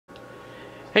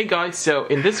Hey guys, so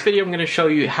in this video I'm going to show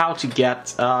you how to get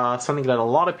something that a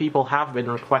lot of people have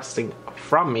been requesting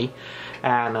from me,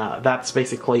 and that's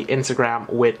basically Instagram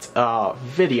with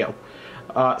video.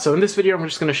 So in this video I'm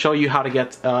just going to show you how to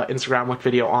get Instagram with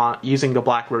video on using the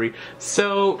Blackberry.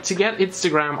 So to get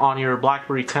Instagram on your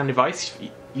Blackberry 10 device,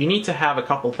 you need to have a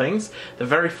couple things. The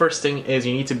very first thing is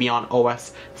you need to be on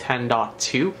OS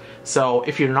 10.2. So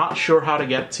if you're not sure how to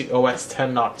get to OS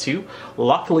 10.2,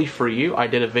 luckily for you, I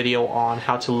did a video on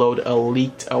how to load a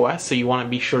leaked OS, so you want to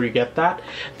be sure you get that.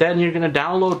 Then you're going to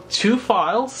download two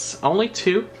files, only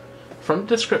two, from the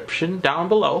description down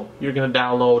below. You're going to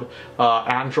download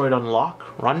Android Unlock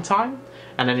Runtime,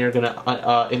 and then you're going to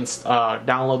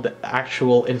download the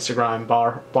actual Instagram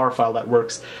bar file that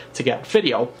works to get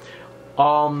video.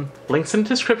 Links in the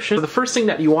description. So the first thing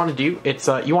that you want to do, it's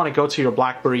you want to go to your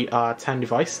Blackberry 10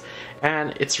 device,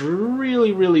 and it's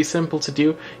really simple to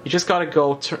do. You just got to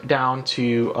go down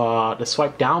to the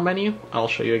swipe down menu. I'll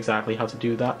show you exactly how to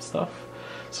do that stuff.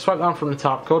 So swipe down from the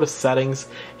top, go to settings.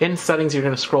 In settings you're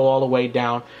going to scroll all the way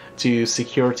down to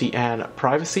security and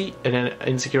privacy, and then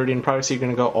in security and privacy you're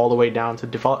going to go all the way down to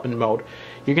development mode.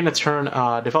 You're going to turn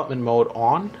development mode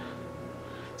on.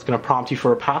 It's going to prompt you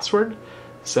for a password.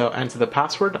 So enter the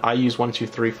password. I use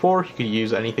 1234. You could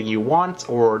use anything you want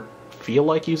or feel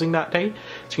like using that day.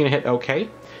 So you're going to hit OK. You're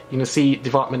going to see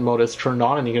development mode is turned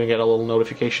on, and you're going to get a little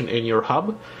notification in your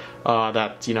hub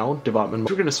that, you know, development mode.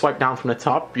 You're going to swipe down from the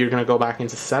top. You're going to go back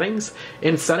into settings.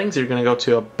 In settings, you're going to go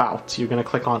to About. You're going to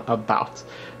click on About. So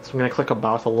I'm going to click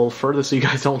About a little further so you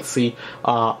guys don't see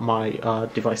my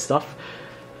device stuff.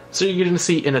 So you're going to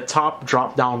see in the top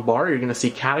drop-down bar, you're going to see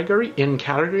Category. In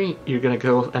Category, you're going to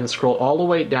go and scroll all the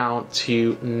way down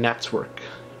to Network.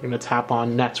 You're going to tap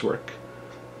on Network.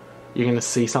 You're going to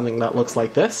see something that looks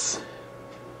like this.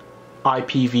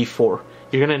 IPv4.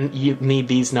 You're going to need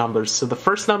these numbers. So the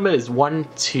first number is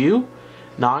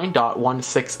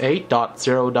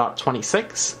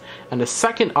 129.168.0.26, and the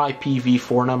second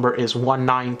IPv4 number is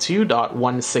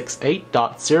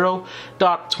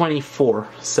 192.168.0.24.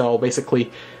 So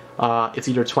basically, it's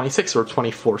either 26 or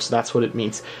 24, so that's what it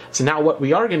means. So now what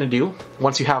we are going to do,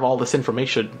 once you have all this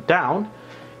information down,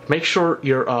 make sure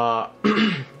your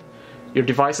your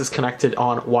device is connected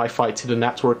on Wi-Fi to the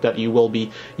network that you will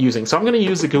be using. So I'm going to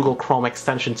use the Google Chrome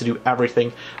extension to do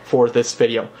everything for this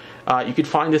video. You can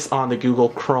find this on the Google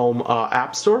Chrome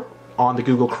App Store, on the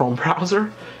Google Chrome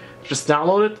browser. Just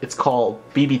download it. It's called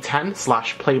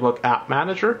bb10/Playbook App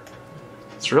Manager.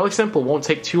 It's really simple, won't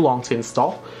take too long to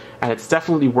install, and it's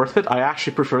definitely worth it. I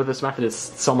actually prefer this method, it's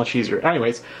so much easier.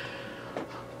 Anyways,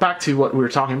 back to what we were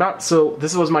talking about. So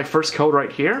this was my first code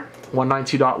right here,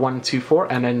 192.124,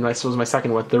 and then this was my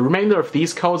second one. The remainder of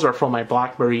these codes are from my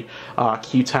Blackberry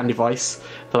Q10 device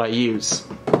that I use.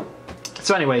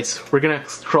 So anyways, we're going to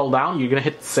scroll down, you're going to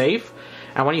hit save,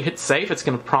 and when you hit save, it's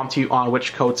going to prompt you on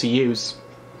which code to use.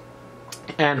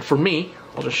 And for me,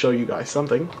 I'll just show you guys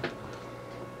something.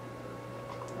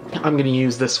 I'm going to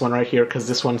use this one right here because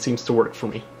this one seems to work for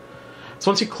me.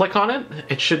 So once you click on it,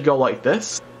 it should go like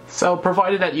this. So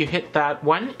provided that you hit that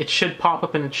one, it should pop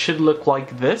up and it should look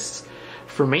like this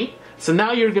for me. So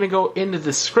now you're going to go in the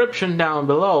description down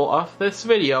below of this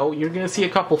video. You're going to see a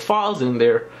couple files in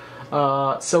there.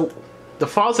 So the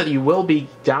files that you will be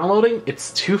downloading,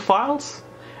 it's two files,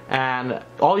 and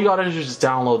all you gotta do is just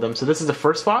download them. So this is the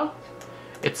first file.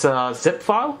 It's a zip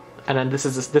file, and then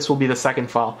this will be the second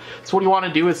file. So what you want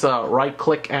to do is right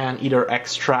click and either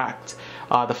extract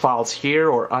the files here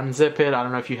or unzip it. I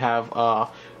don't know if you have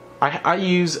I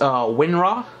use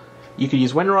WinRAR. You could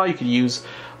use WinRAR, you could use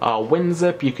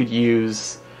WinZip, you could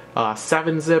use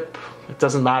 7-zip. It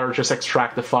doesn't matter, just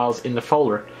extract the files in the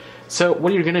folder. So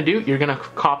what you're going to do, you're going to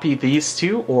copy these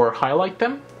two or highlight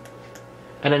them,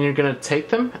 and then you're going to take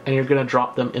them and you're going to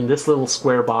drop them in this little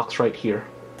square box right here.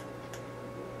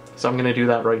 So I'm going to do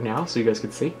that right now so you guys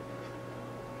can see.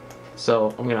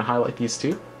 So I'm going to highlight these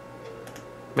two.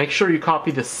 Make sure you copy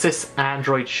the sys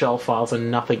Android shell files and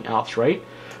nothing else, right?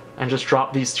 And just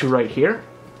drop these two right here.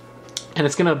 And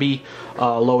it's going to be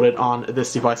loaded on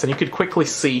this device. And you could quickly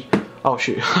see, oh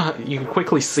shoot, you can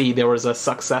quickly see there was a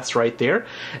success right there.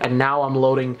 And now I'm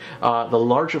loading the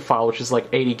larger file, which is like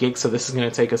 80 gigs. So this is going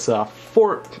to take us 80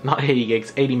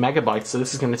 megabytes. So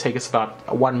this is going to take us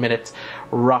about 1 minute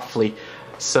roughly.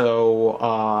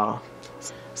 So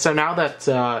now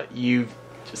that you've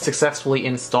successfully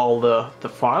installed the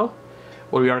file,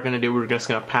 what we are going to do, we're just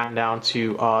going to pan down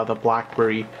to the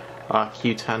Blackberry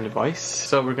Q10 device.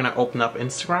 So we're going to open up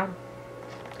Instagram.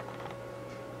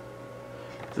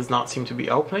 It does not seem to be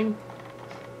opening.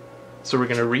 So we're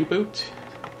going to reboot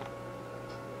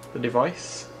the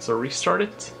device. So restart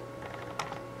it.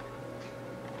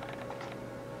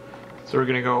 So we're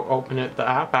gonna go open the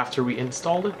app after we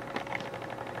installed it.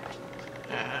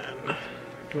 And I'm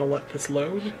gonna let this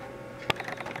load.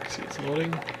 See, it's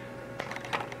loading.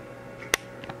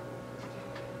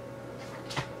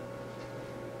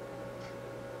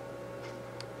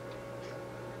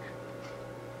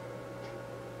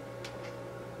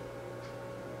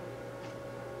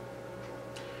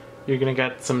 You're gonna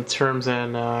get some terms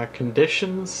and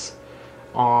conditions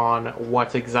on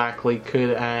what exactly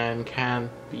could and can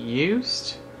be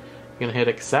used. You're gonna hit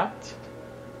accept.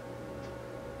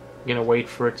 You're gonna wait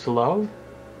for it to load.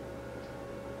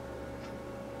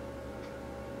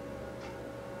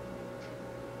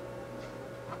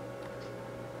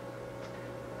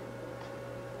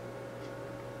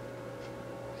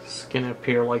 It's gonna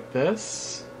appear like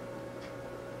this.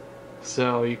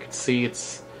 So you can see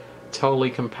it's totally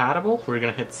compatible. We're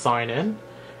gonna hit sign in,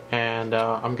 and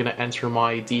I'm gonna enter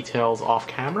my details off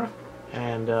camera,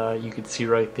 and you can see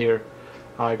right there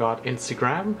I got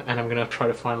Instagram, and I'm gonna try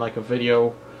to find like a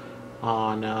video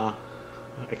on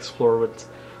explore with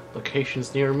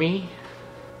locations near me,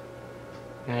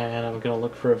 and I'm gonna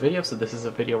look for a video. So this is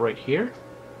a video right here.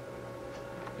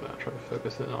 I'm gonna try to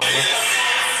focus it on this.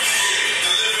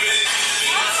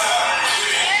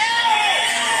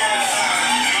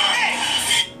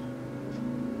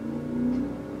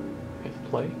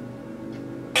 Play.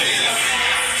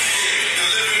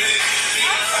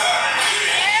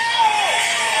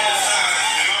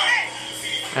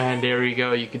 And there you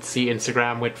go, you can see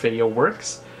Instagram with video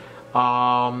works.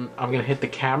 I'm gonna hit the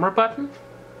camera button.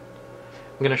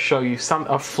 I'm gonna show you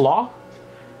a flaw.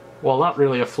 Well, not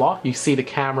really a flaw. You see the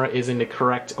camera is in the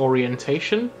correct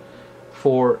orientation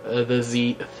for the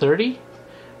Z30,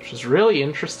 which is really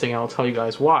interesting. I'll tell you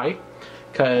guys why.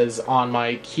 Because on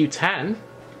my Q10,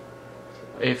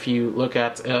 if you look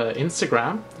at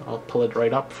Instagram, I'll pull it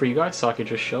right up for you guys so I could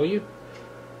just show you.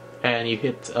 And you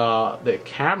hit the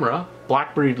camera,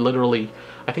 Blackberry literally,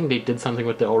 I think they did something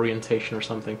with the orientation or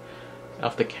something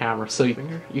of the camera. So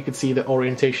you can see the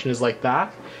orientation is like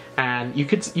that. And you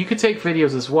could take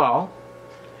videos as well.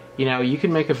 You know, you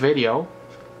can make a video,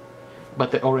 but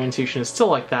the orientation is still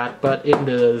like that. But in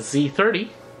the Z30,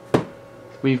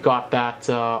 we've got that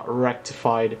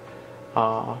rectified.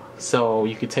 So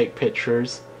you could take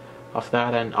pictures of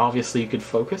that, and obviously you could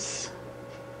focus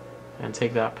and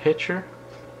take that picture.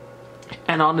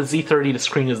 And on the Z30 the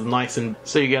screen is nice, and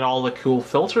so you get all the cool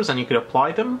filters and you could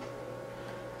apply them,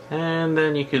 and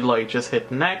then you could like just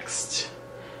hit next,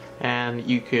 and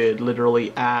you could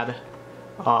literally add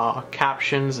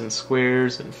captions and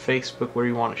squares and Facebook where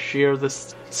you want to share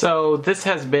this. So this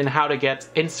has been how to get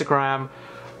Instagram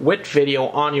with video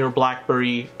on your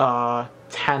Blackberry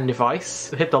 10 device.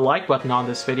 Hit the like button on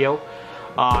this video,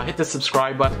 hit the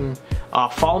subscribe button,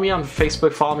 follow me on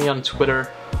Facebook, follow me on Twitter,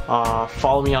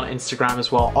 follow me on Instagram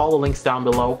as well. All the links down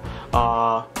below.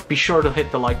 Be sure to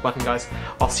hit the like button, guys.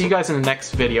 I'll see you guys in the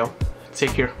next video.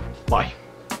 Take care. Bye.